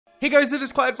Hey guys, it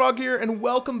is Clydfrog here, and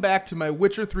welcome back to my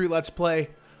Witcher 3 Let's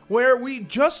Play, where we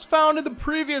just found in the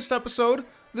previous episode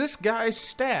this guy's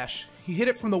stash. He hid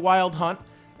it from the wild hunt,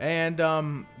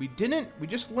 and we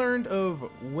just learned of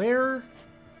where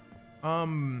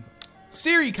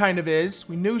Ciri kind of is.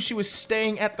 We knew she was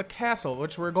staying at the castle,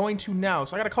 which we're going to now,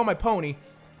 so I gotta call my pony.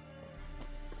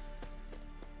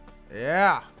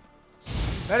 Yeah.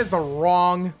 That is the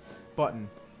wrong button.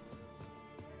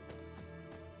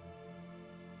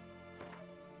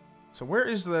 So where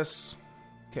is this?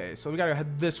 Okay, so we gotta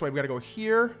head this way. We gotta go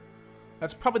here.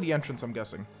 That's probably the entrance, I'm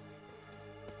guessing.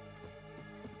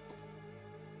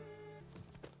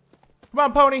 Come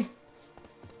on, pony.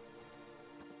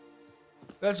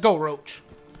 Let's go, Roach.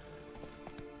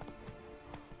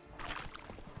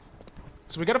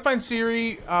 So we gotta find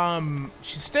Ciri.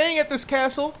 She's staying at this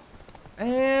castle.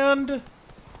 And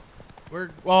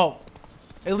well,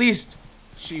 at least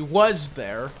she was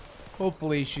there.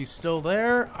 Hopefully she's still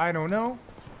there. I don't know.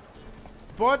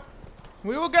 But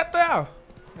we will get there.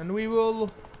 And we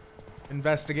will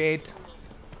investigate.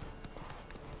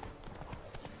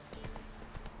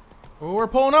 Oh, we're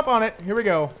pulling up on it. Here we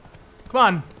go. Come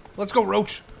on. Let's go,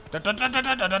 Roach.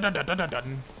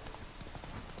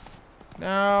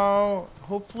 Now,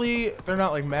 hopefully they're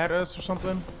not like mad at us or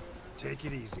something. Take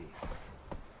it easy.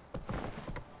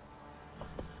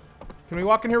 Can we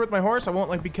walk in here with my horse? I won't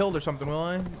like be killed or something, will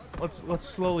I? Let's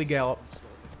slowly gallop.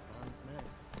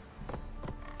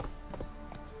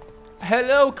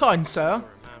 Hello, kind sir.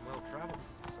 Well traveled,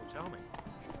 so tell me.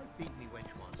 Beat me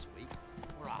wench once a week.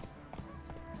 We're off.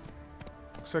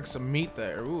 Looks like some meat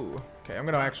there. Ooh. Okay, I'm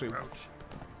gonna actually.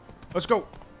 Let's go.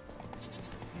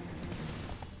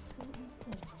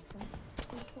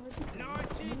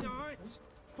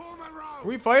 Are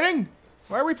we fighting?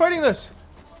 Why are we fighting this?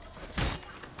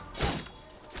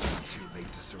 Too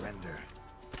late to surrender.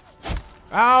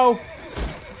 Ow!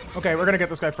 Okay, we're gonna get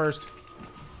this guy first.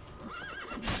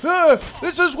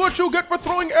 This is what you get for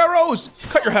throwing arrows!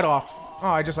 Cut your head off. Oh,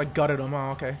 I just like gutted him.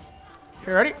 Oh, okay.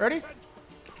 Okay, ready? Ready?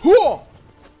 Whoa!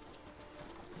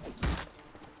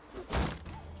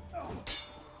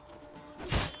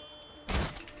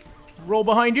 Roll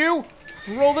behind you.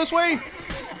 Roll this way.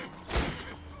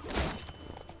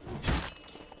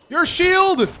 Your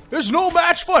shield is no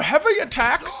match for heavy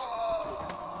attacks.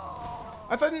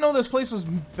 I didn't know this place was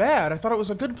bad. I thought it was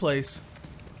a good place.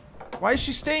 Why is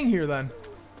she staying here then?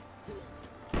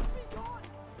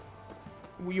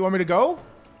 You want me to go?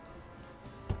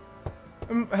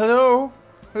 Hello?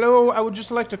 Hello, I would just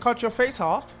like to cut your face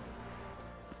off.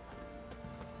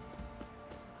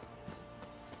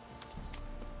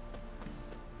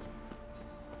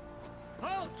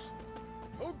 Halt!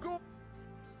 Oh God!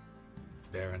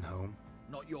 Baron home?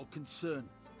 Not your concern.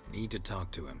 Need to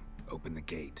talk to him. Open the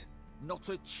gate. Not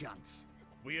a chance.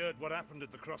 We heard what happened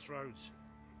at the crossroads.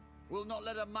 We'll not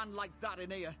let a man like that in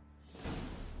here.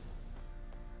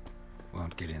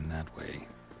 Won't get in that way.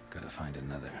 Gotta find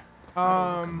another.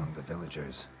 Look among the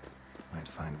villagers. Might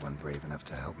find one brave enough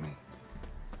to help me.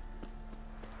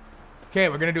 Okay,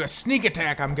 we're gonna do a sneak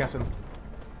attack, I'm guessing.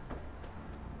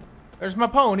 There's my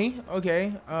pony.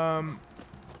 Okay, oh,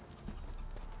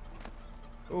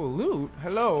 loot.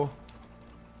 Hello.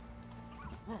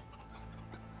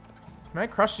 Can I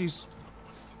crush these?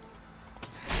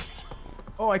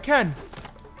 Oh, I can.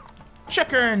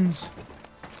 Chickens!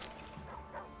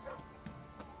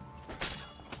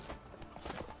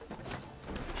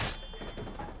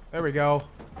 There we go.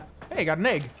 Hey, got an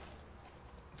egg. I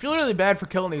feel really bad for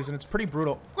killing these, and it's pretty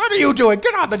brutal. What are you doing?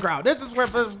 Get on the ground. This is where... I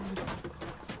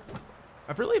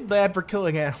feel really bad for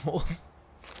killing animals.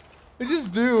 I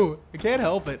just do. I can't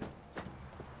help it.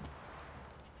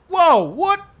 Whoa!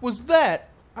 What was that?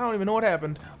 I don't even know what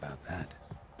happened. How about that?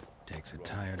 Takes a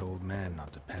tired old man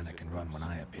not to panic and run when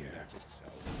I appear.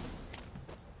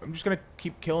 I'm just gonna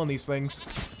keep killing these things.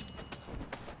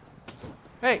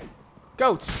 Hey!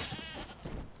 Goats!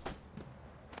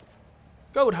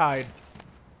 Goat hide.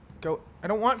 Goat. I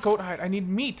don't want goat hide. I need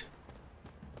meat.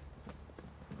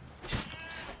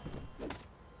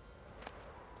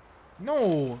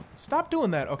 No! Stop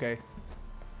doing that. Okay.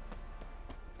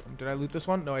 Did I loot this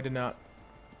one? No, I did not.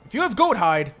 If you have goat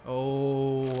hide...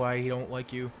 Oh, I don't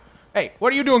like you. Hey,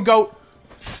 what are you doing, goat?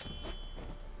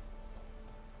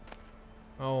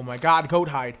 Oh my god, goat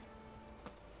hide.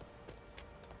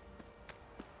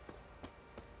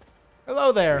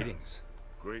 Hello there. Greetings.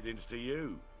 Greetings to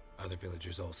you. Other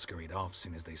villagers all scurried off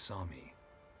soon as they saw me.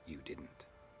 You didn't.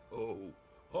 Oh,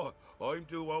 I'm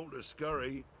too old to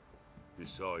scurry.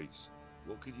 Besides,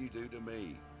 what could you do to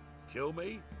me? Kill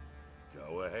me?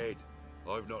 Go ahead.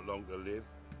 I've not long to live.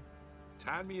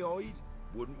 Tan me hide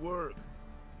wouldn't work.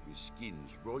 My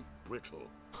skin's right brittle.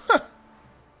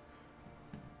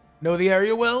 Know the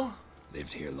area well?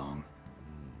 Lived here long?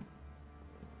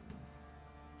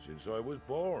 Since I was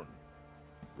born.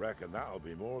 Reckon that'll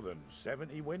be more than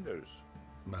 70 winters.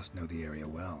 Must know the area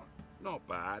well. Not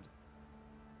bad.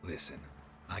 Listen,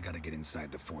 I gotta get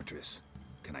inside the fortress.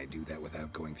 Can I do that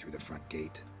without going through the front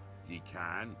gate? Ye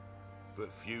can,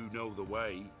 but few know the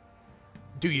way.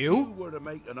 Do If you? you were to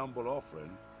make an humble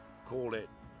offering, call it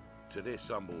to this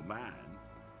humble man,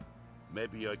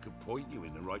 maybe I could point you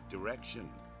in the right direction.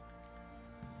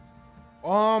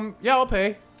 Yeah, I'll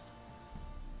pay.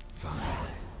 Fine.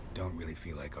 Don't really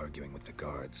feel like arguing with the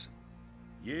guards.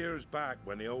 Years back,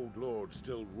 when the old lord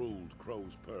still ruled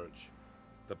Crow's Perch,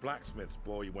 the blacksmith's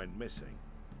boy went missing.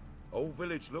 Whole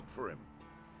village looked for him.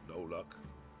 No luck.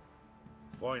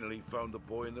 Finally found the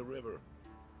boy in the river.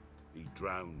 He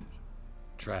drowned.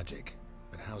 Tragic.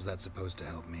 But how's that supposed to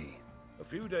help me? A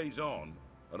few days on,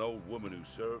 an old woman who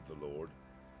served the lord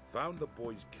found the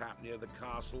boy's cap near the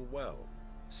castle well.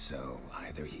 So,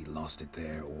 either he lost it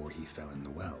there or he fell in the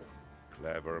well.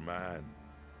 Clever man.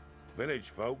 Village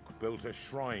folk built a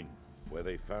shrine where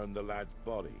they found the lad's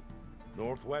body,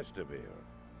 northwest of here.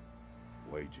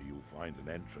 Wait till you find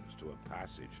an entrance to a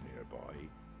passage nearby.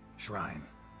 Shrine.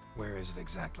 Where is it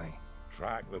exactly?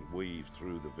 Track that weaves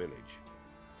through the village.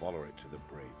 Follow it to the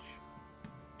bridge.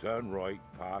 Turn right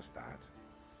past that.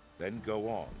 Then go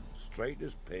on, straight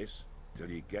as piss,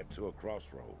 till you get to a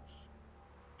crossroads.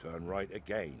 Turn right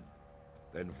again.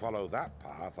 Then follow that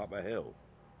path up a hill.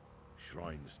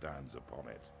 Shrine stands upon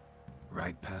it.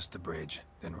 Right past the bridge,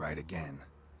 then right again.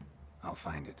 I'll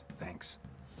find it, thanks.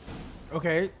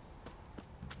 Okay.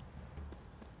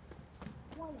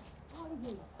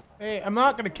 Hey, I'm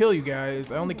not gonna kill you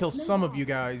guys. I only kill some of you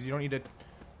guys. You don't need to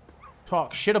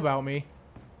talk shit about me.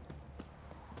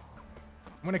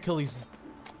 I'm gonna kill these.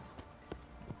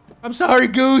 I'm sorry,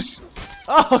 Goose.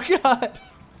 Oh, God.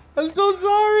 I'm so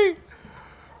sorry.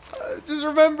 Just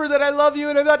remember that I love you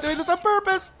and I'm not doing this on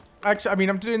purpose. Actually, I mean,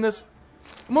 I'm doing this.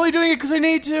 I'm only doing it because I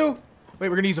need to. Wait,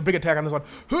 we're gonna use a big attack on this one.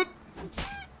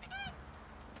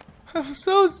 I'm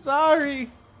so sorry.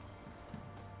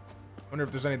 Wonder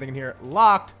if there's anything in here.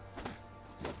 Locked.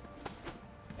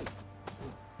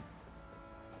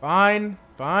 Fine.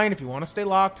 Fine, if you want to stay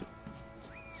locked.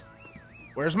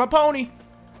 Where's my pony?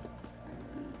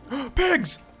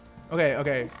 Pigs! Okay,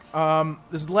 okay.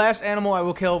 This is the last animal I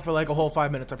will kill for like a whole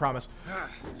 5 minutes, I promise.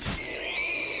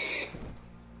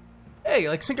 Hey,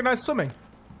 like synchronized swimming.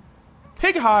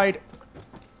 Pig hide!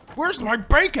 Where's my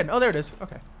bacon? Oh, there it is.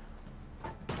 Okay.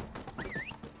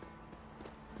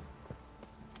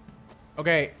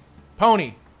 Okay,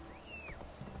 pony.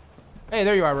 Hey,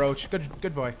 there you are, Roach.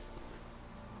 Good boy.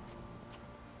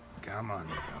 Come on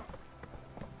now.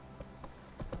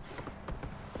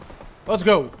 Let's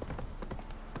go.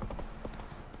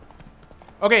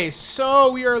 Okay,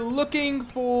 so we are looking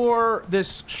for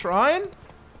this shrine.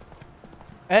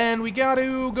 And we got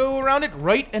to go around it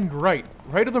right and right.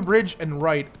 Right of the bridge and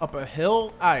right up a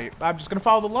hill. I'm just going to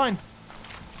follow the line.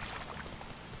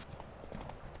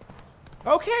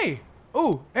 Okay.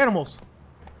 Ooh, animals.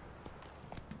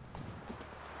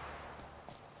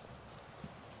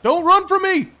 Don't run from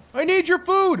me! I need your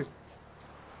food!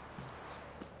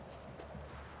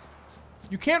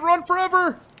 You can't run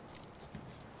forever!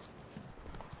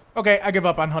 Okay, I give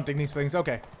up on hunting these things.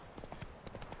 Okay.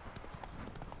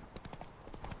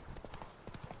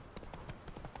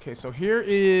 Okay, so here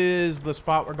is the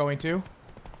spot we're going to.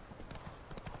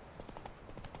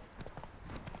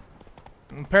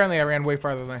 Apparently I ran way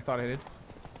farther than I thought I did.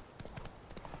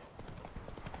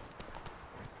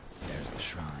 There's the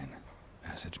shrine.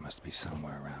 Passage must be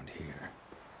somewhere around here.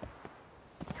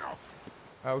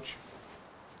 Ouch.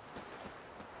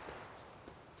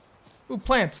 Ooh,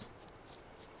 plants.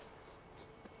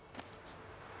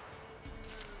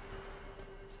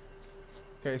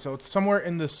 Okay, so it's somewhere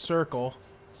in this circle.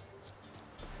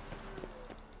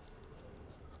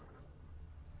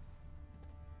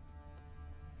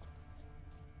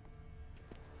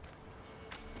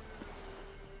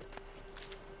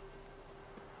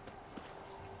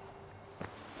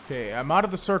 Okay, I'm out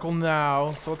of the circle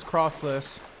now, so let's cross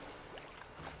this.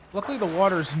 Luckily the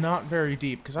water's not very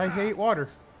deep, because I hate water.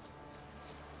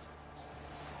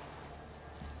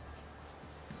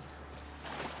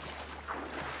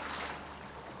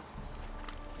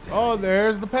 Oh,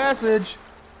 there's the passage.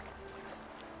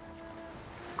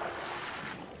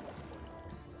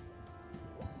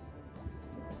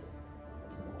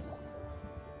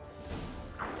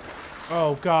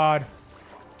 Oh, God.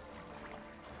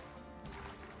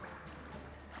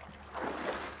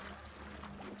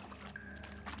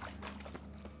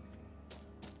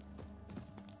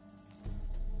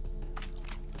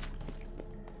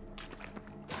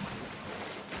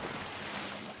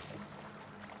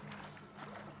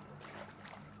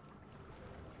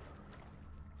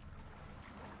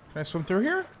 I swim through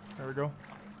here? There we go.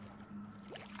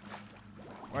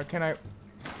 Why can't I...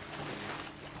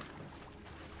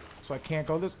 So I can't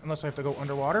go this unless I have to go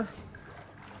underwater?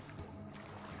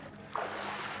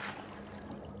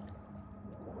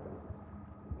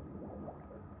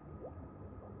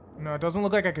 No, it doesn't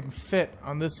look like I can fit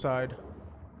on this side.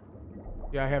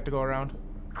 Yeah, I have to go around.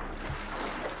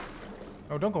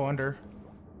 Oh, don't go under.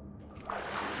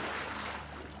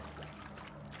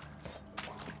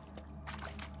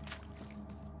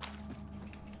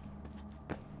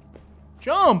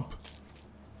 Jump!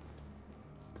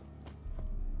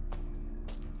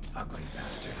 Ugly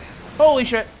bastard. Holy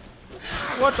shit!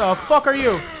 What the fuck are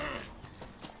you?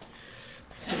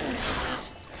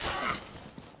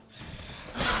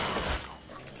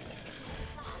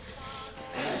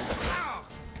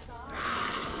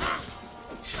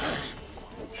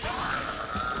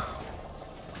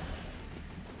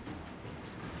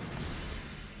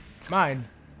 Mine.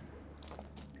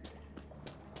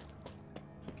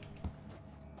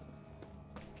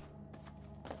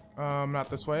 Not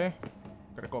this way.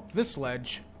 Gotta go up this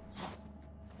ledge.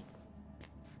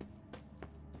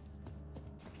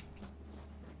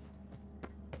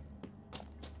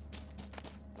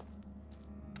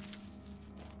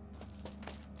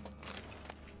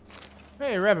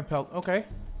 Hey, rabbit pelt. Okay.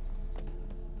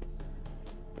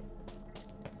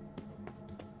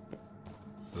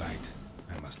 Light.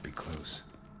 I must be close.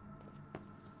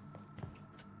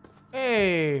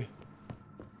 Hey.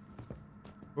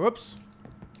 Whoops.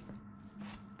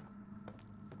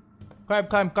 Climb,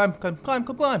 climb, climb, climb, climb,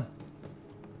 climb, climb.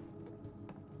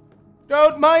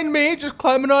 Don't mind me, just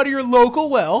climbing out of your local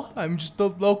well. I'm just the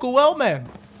local well man.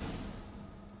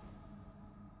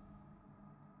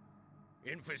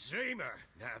 Emphysema.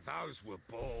 Now those were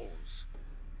balls.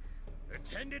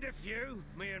 Attended a few,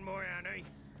 me and my Annie.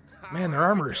 Man, their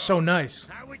armor is so nice.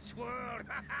 How it's whirled.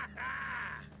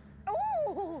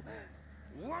 Ooh!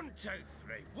 1, 2,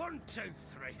 3. 1, 2,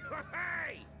 3.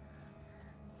 Hey!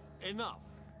 Enough.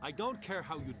 I don't care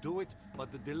how you do it,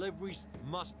 but the deliveries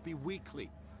must be weekly.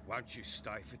 Won't you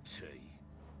stay for tea?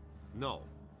 No.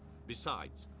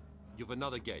 Besides, you've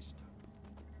another guest.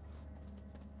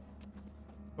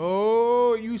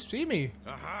 Oh, you see me.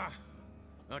 Aha!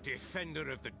 A defender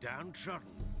of the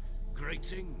downtrodden.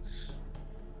 Greetings.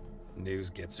 News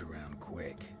gets around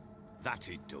quick. That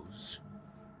it does.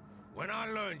 When I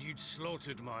learned you'd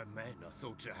slaughtered my men, I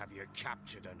thought to have you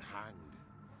captured and hanged.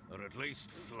 Or at least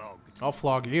flogged. I'll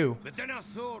flog you. But then I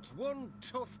thought, one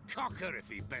tough cocker if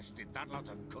he bested that lot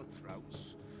of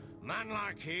cutthroats. Man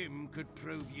like him could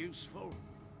prove useful.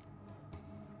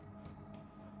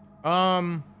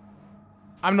 I'm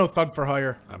no thug for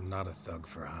hire. I'm not a thug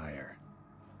for hire.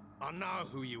 I know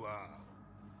who you are.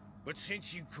 But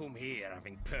since you come here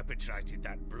having perpetrated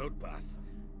that bloodbath,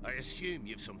 I assume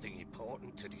you've something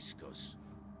important to discuss.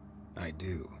 I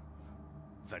do.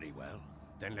 Very well,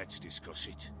 then let's discuss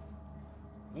it.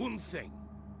 One thing,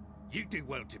 you do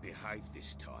well to behave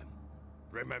this time.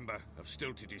 Remember, I've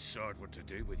still to decide what to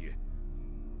do with you.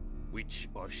 Which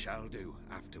I shall do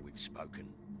after we've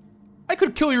spoken. I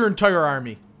could kill your entire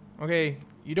army. Okay,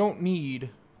 you don't need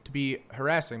to be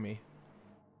harassing me.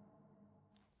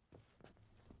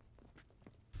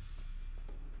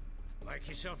 Make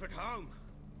yourself at home.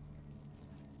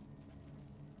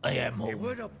 I am Hey,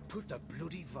 where'd I put the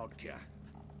bloody vodka?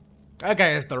 That guy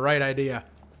has the right idea.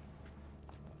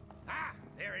 Ah,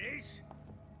 there it is.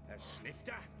 A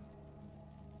snifter.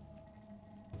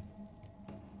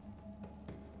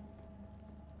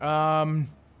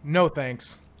 No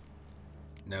thanks.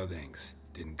 No thanks.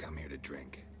 Didn't come here to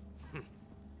drink.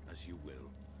 As you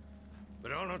will.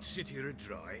 But I'll not sit here and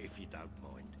dry if you don't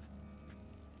mind.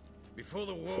 Before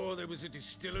the war, there was a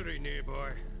distillery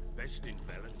nearby, best in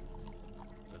Velen.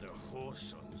 But their whore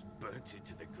sons burnt it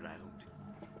to the ground.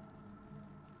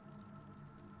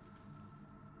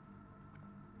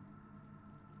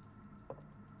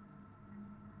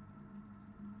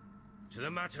 To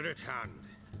the matter at hand,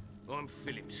 I'm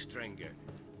Philip Strenger.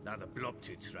 Now the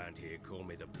blobtits round here call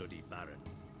me the Bloody Baron.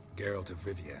 Geralt of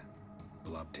Rivia.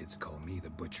 Blobtits call me the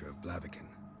Butcher of Blaviken.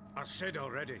 I said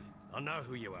already, I know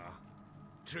who you are.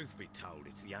 Truth be told,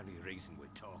 it's the only reason we're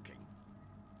talking.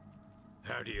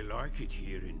 How do you like it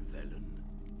here in Velen?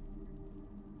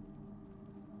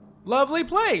 Lovely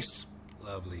place.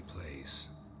 Lovely place.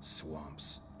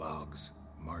 Swamps, bogs,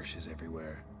 marshes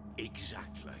everywhere.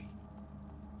 Exactly.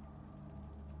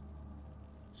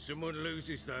 Someone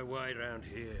loses their way around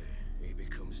here, he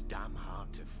becomes damn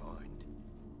hard to find.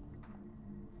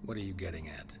 What are you getting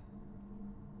at?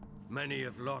 Many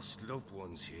have lost loved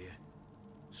ones here.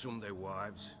 Some their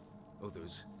wives,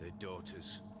 others their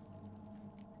daughters.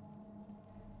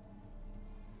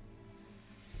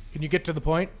 Can you get to the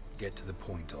point? Get to the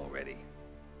point already.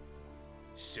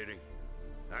 Ciri,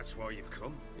 that's why you've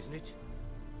come, isn't it?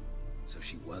 So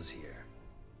she was here.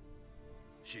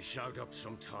 She showed up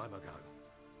some time ago,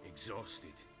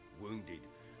 exhausted, wounded,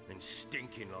 and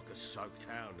stinking like a soaked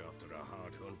hound after a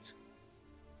hard hunt.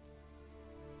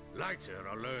 Later,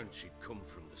 I learned she'd come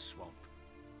from the swamp.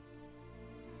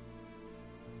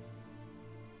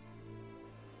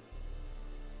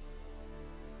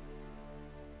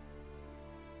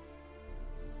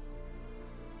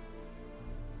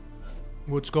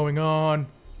 What's going on?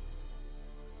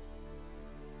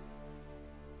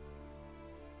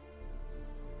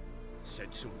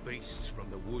 Said some beasts from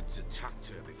the woods attacked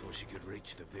her before she could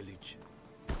reach the village.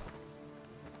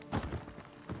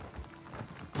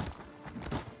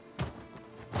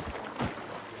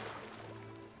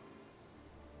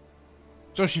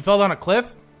 So she fell down a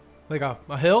cliff? Like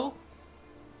a hill?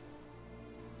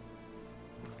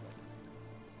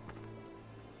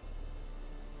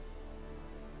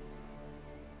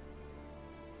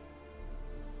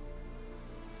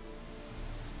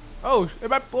 Oh,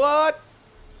 my blood!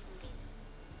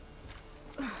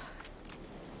 That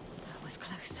was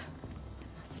close.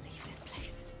 I must leave this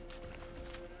place.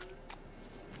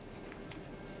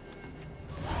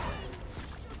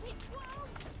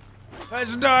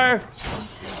 Let's die!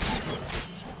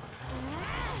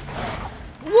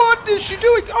 What is she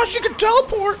doing? Oh, she can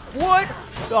teleport! What?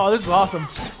 Oh, this is awesome.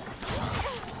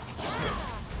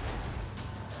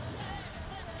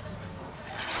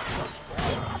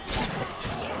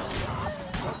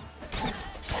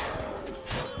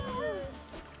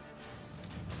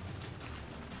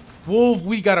 Wolf,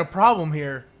 we got a problem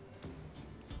here.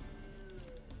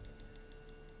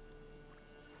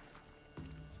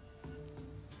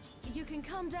 You can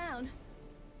calm down.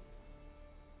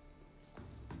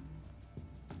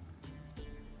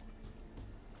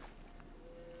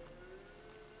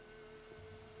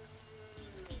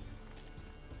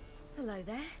 Hello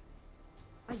there.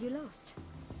 Are you lost?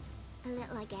 A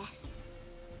little, I guess.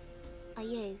 Are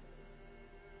you?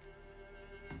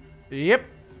 Yep.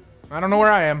 I don't know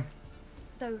where I am.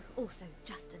 Though also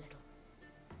just a little.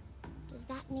 Does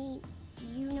that mean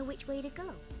you know which way to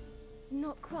go?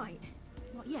 Not quite.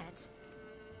 Not yet.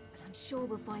 But I'm sure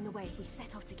we'll find the way if we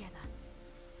set off together.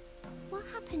 What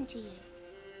happened to you?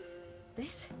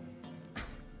 This?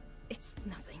 It's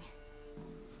nothing.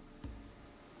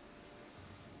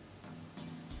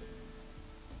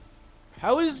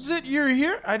 How is it you're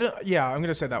here? Yeah, I'm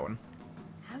gonna say that one.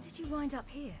 How did you wind up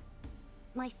here?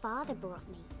 My father brought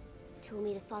me. Told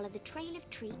me to follow the trail of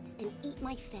treats and eat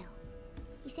my fill.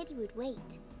 He said he would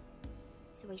wait.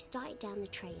 So I started down the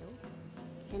trail.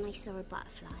 Then I saw a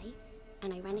butterfly,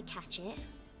 and I ran to catch it,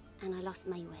 and I lost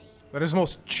my way. That is the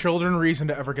most children reason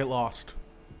to ever get lost.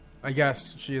 I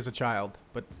guess she is a child,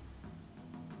 but...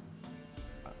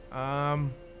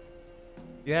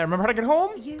 Yeah, remember how to get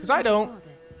home? Because I don't. Father,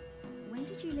 when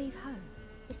did you leave home?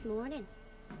 This morning,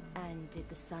 And did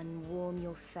the sun warm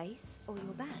your face or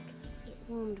your back? it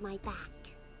warmed my back.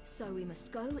 So we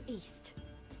must go east.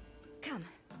 Come,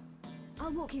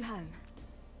 I'll walk you home.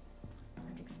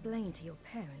 And explain to your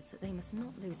parents that they must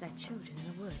not lose their children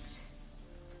in the woods.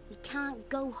 We can't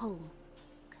go home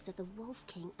because of the Wolf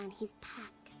King and his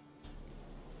pack.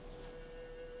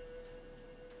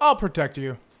 I'll protect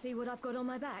you. See what I've got on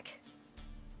my back?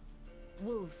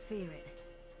 Wolves fear it.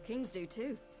 Kings do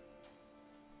too.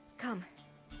 Come,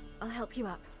 I'll help you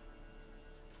up.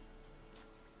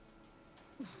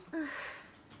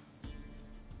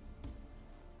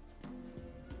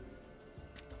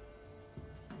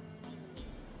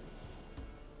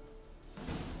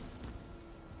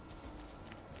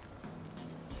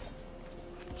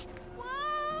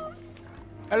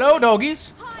 Hello,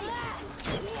 doggies.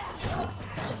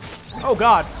 Oh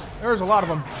god, there's a lot of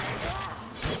them.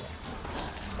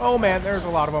 Oh man, there's a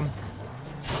lot of them.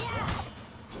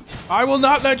 I will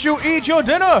not let you eat your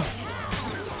dinner.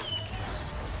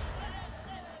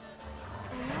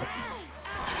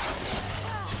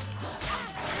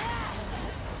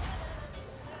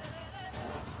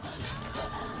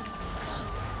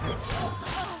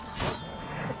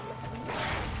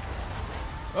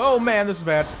 Oh man, this is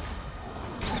bad.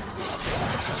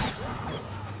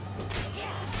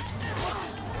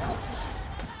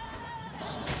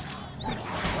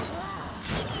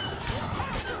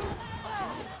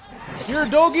 Here,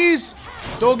 doggies!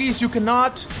 Doggies, you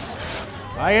cannot.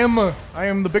 I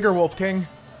am the bigger Wolf King.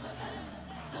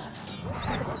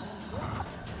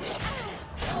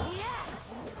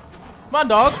 Come on,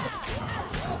 dog.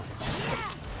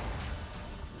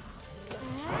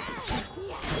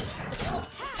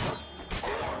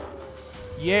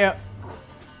 Yeah.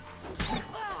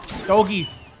 Doggy.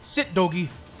 Sit, doggy.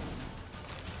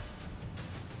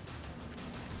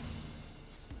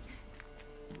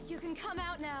 You can come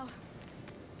out now.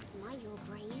 My, you're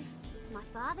brave. My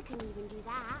father couldn't even do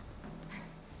that.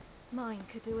 Mine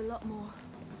could do a lot more.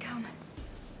 Come.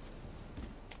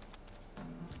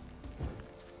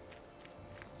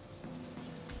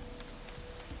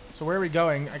 So where are we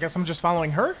going? I guess I'm just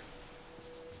following her?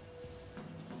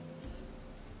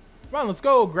 Come on, let's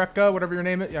go, Gretka, whatever your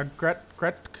name is. Yeah,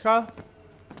 Gretka?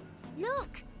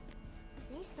 Look!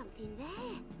 There's something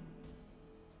there.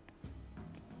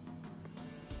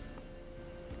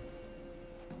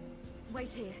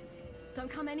 Wait here. Don't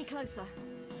come any closer.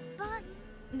 But...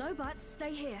 No buts.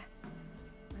 Stay here.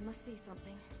 I must see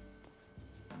something.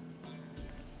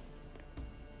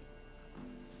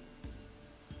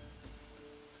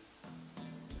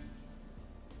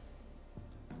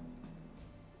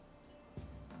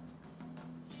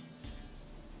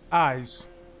 Eyes.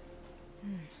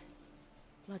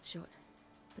 Bloodshot,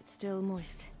 but still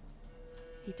moist.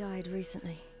 He died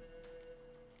recently.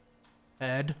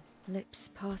 Head. Lips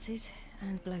parted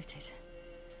and bloated.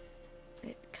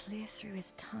 Bit clear through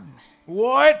his tongue.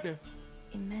 What?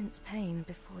 Immense pain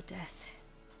before death.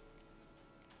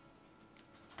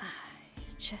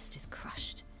 His chest is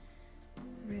crushed.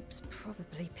 Ribs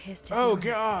probably pierced his lungs.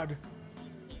 God.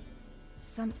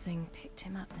 Something picked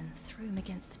him up and threw him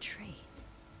against the tree.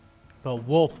 The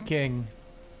Wolf King.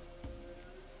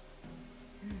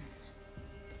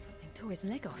 Something tore his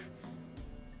leg off.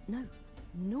 No,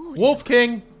 gnawed Wolf him.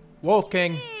 King. Wolf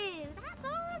King. Ew, that's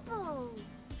horrible.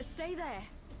 Stay there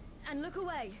and look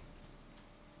away.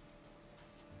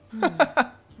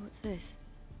 What's this?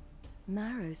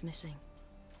 Marrow's missing.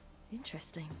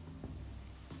 Interesting.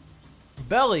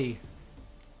 Belly.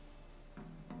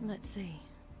 Let's see.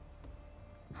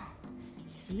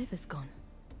 His liver's gone.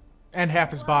 And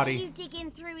half his Why body. are you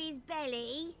digging through his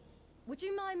belly? Would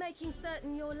you mind making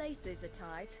certain your laces are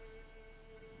tied?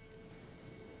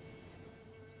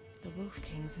 The Wolf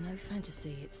King's no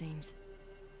fantasy, it seems.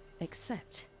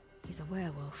 Except he's a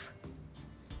werewolf.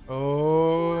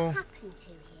 Oh. What happened to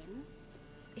him?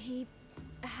 He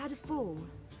had a fall.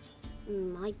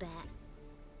 I bet.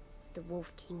 The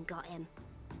Wolf King got him.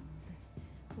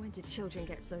 When did children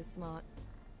get so smart?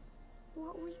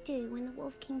 What we do when the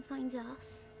Wolf King finds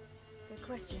us? Good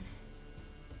question.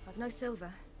 I've no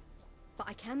silver, but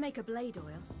I can make a blade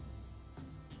oil.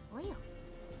 Oil?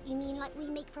 You mean like we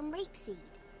make from rapeseed?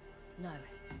 No,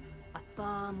 a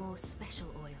far more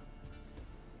special oil.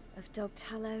 Of dog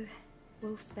tallow,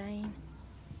 wolf's bane,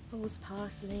 foal's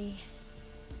parsley,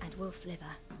 and wolf's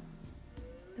liver.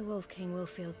 The Wolf King will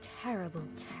feel terrible,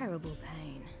 terrible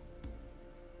pain.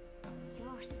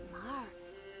 You're smart.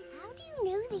 How do you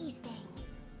know these things?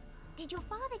 Did your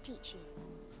father teach you?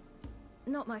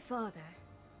 Not my father.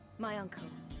 My uncle.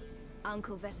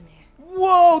 Uncle Vesemir.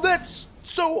 Whoa, that's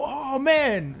so... Oh,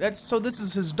 man. So this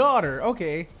is his daughter.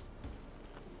 Okay.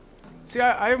 See,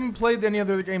 I haven't played any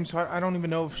other games, so I don't even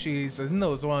know if she's in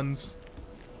those ones.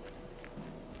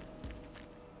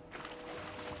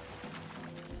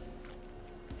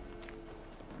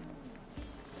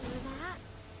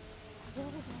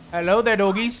 Hello there,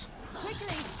 doggies.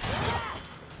 Quickly!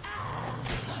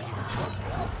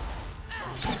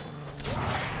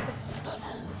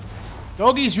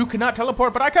 Doggies, you cannot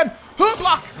teleport, but I can. Hood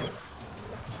block!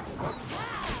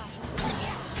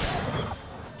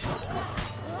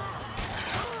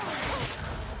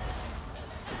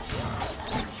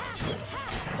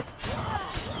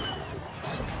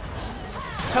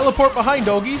 Teleport behind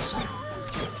doggies.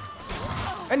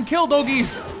 And kill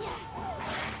doggies.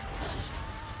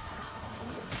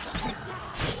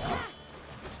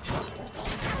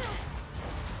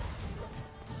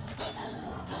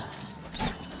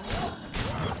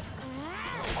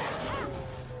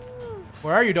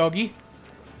 Where are you, doggy?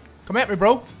 Come at me,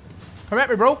 bro. Come at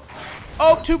me, bro.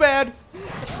 Oh, too bad.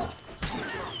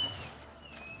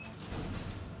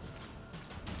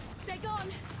 They're gone!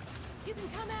 You can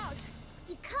come out!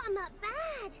 You cut him up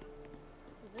bad.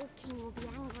 The Wolf King will be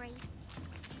angry.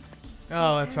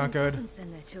 Oh, that's not Parents good. often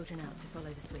send their children out to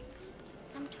follow the sweets.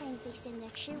 Sometimes they send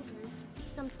their children.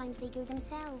 Sometimes they go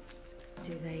themselves.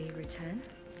 Do they return?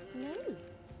 No.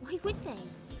 Why would they?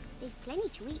 They've plenty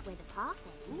to eat where the path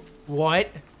ends. What?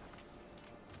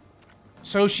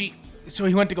 So he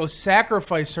went to go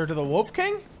sacrifice her to the Wolf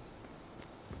King?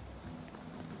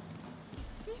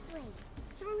 This way.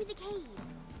 Through the cave.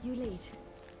 You lead.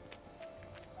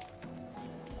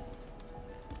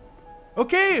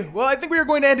 Okay, well, I think we are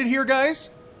going to end it here,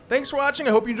 guys. Thanks for watching. I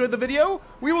hope you enjoyed the video.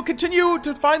 We will continue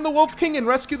to find the Wolf King and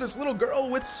rescue this little girl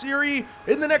with Ciri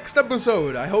in the next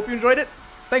episode. I hope you enjoyed it.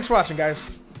 Thanks for watching,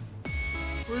 guys.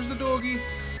 Where's the doggy?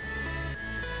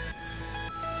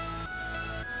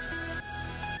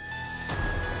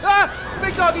 Ah!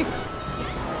 Big doggy!